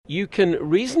You can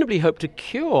reasonably hope to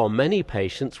cure many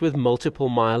patients with multiple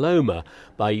myeloma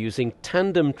by using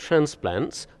tandem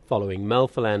transplants following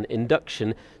melphalan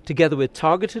induction together with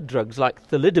targeted drugs like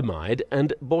thalidomide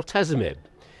and bortezomib.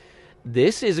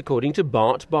 This is according to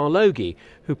Bart Barlogie,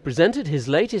 who presented his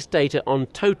latest data on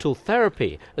total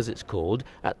therapy, as it's called,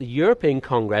 at the European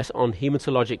Congress on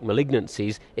Hematologic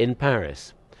Malignancies in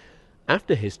Paris.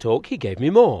 After his talk, he gave me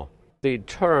more. The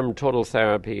term total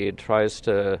therapy tries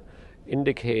to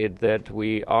indicate that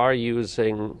we are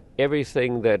using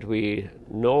everything that we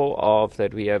know of,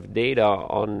 that we have data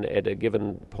on at a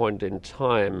given point in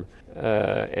time,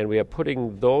 and we are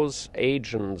putting those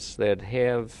agents that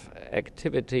have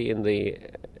activity in the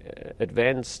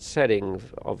advanced setting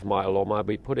of myeloma,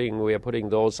 we are putting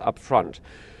those up front.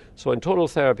 So in Total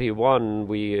Therapy 1,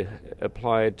 we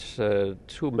applied 2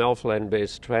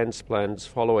 melphalan-based transplants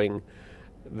following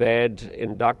VAD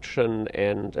induction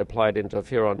and applied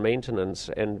interferon maintenance.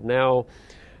 And now,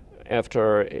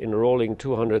 after enrolling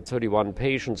 231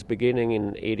 patients beginning in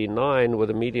 1989 with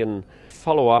a median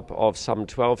follow-up of some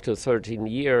 12 to 13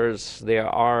 years, there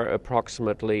are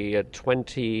approximately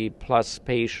 20 plus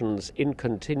patients in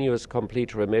continuous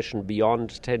complete remission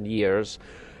beyond 10 years.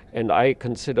 And I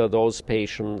consider those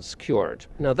patients cured.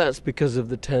 Now that's because of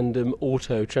the tandem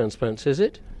auto transplants, is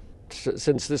it?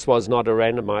 Since this was not a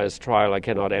randomized trial, I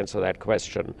cannot answer that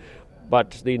question.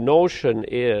 But the notion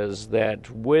is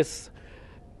that with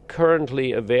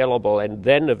currently available and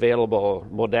then available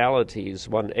modalities,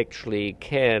 one actually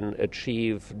can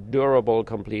achieve durable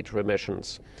complete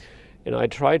remissions. And I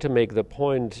try to make the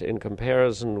point in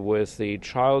comparison with the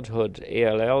childhood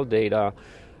ALL data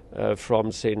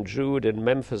from St. Jude in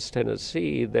Memphis,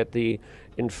 Tennessee, that the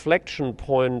inflection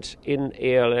point in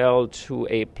ALL to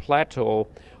a plateau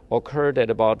occurred at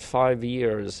about 5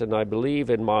 years, and I believe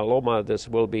in myeloma this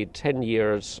will be 10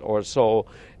 years or so,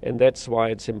 and that's why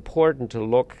it's important to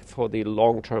look for the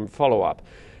long-term follow-up.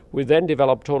 We then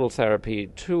developed Total Therapy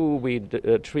 2. We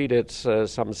treated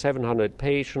some 700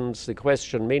 patients.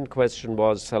 The main question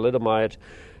was thalidomide,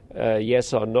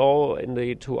 yes or no in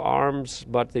the 2 arms,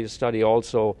 but the study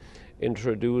also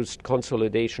introduced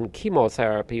consolidation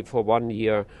chemotherapy for 1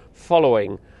 year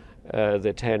following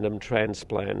the tandem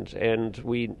transplant. And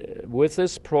with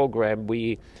this program,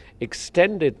 we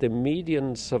extended the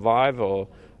median survival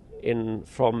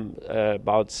from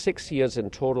about 6 years in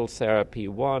Total Therapy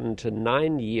 1 to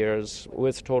 9 years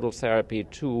with Total Therapy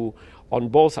 2 on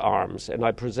both arms. And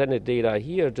I presented data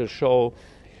here to show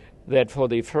that for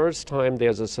the first time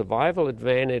there's a survival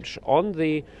advantage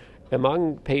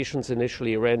among patients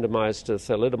initially randomized to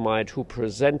thalidomide who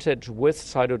presented with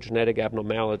cytogenetic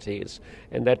abnormalities,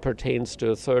 and that pertains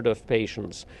to a third of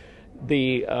patients.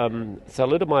 The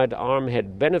thalidomide arm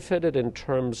had benefited in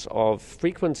terms of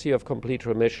frequency of complete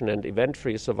remission and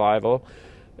event-free survival,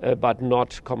 but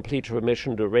not complete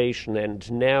remission duration. And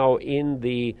now in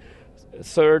the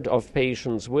third of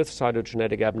patients with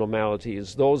cytogenetic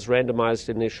abnormalities, those randomized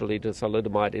initially to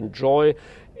thalidomide enjoy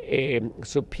a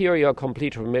superior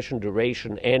complete remission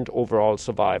duration and overall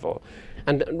survival.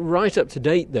 And right up to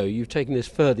date, though, you've taken this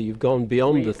further. You've gone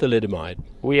beyond the thalidomide.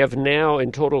 We have now,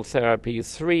 in Total Therapy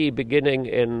 3, beginning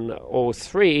in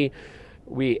 2003,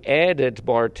 we added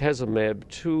bortezomib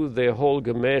to the whole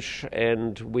gemisch,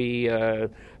 and we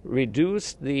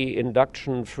reduced the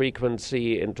induction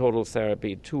frequency in Total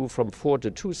Therapy 2 from 4 to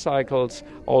 2 cycles,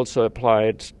 also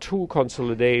applied 2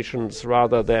 consolidations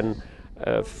rather than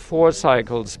 4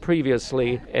 cycles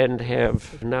previously, and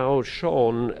have now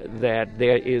shown that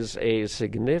there is a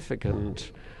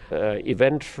significant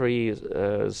event-free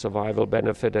survival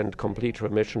benefit and complete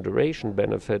remission duration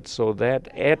benefit, so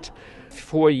that at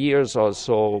 4 years or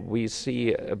so we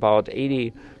see about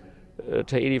 80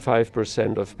 to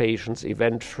 85% of patients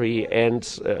event-free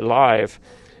and alive.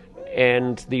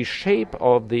 And the shape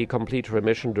of the complete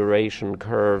remission duration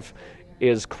curve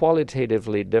is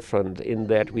qualitatively different in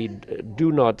that we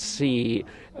do not see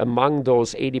among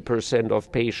those 80%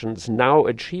 of patients now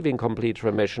achieving complete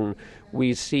remission,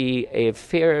 we see a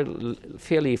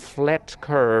fairly flat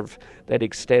curve that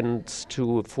extends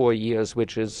to 4 years,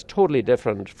 which is totally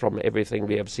different from everything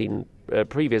we have seen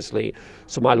previously.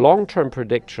 So my long-term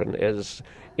prediction is,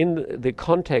 in the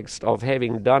context of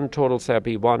having done Total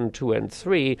Therapy 1, 2, and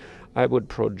 3, I would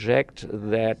project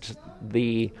that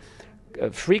the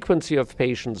frequency of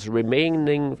patients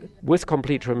remaining with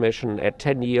complete remission at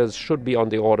 10 years should be on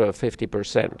the order of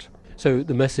 50%. So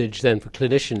the message then for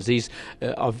clinicians, these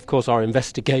of course are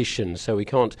investigations, so we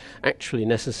can't actually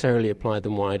necessarily apply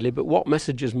them widely, but what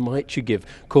messages might you give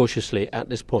cautiously at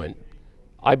this point?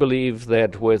 I believe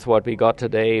that with what we got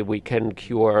today, we can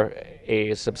cure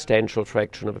a substantial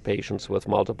fraction of patients with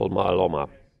multiple myeloma.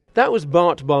 That was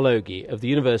Bart Barlogie of the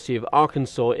University of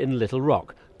Arkansas in Little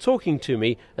Rock, talking to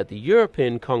me at the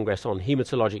European Congress on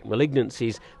Hematologic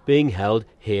Malignancies being held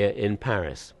here in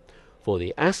Paris. For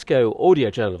the ASCO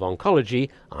Audio Journal of Oncology,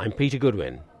 I'm Peter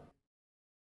Goodwin.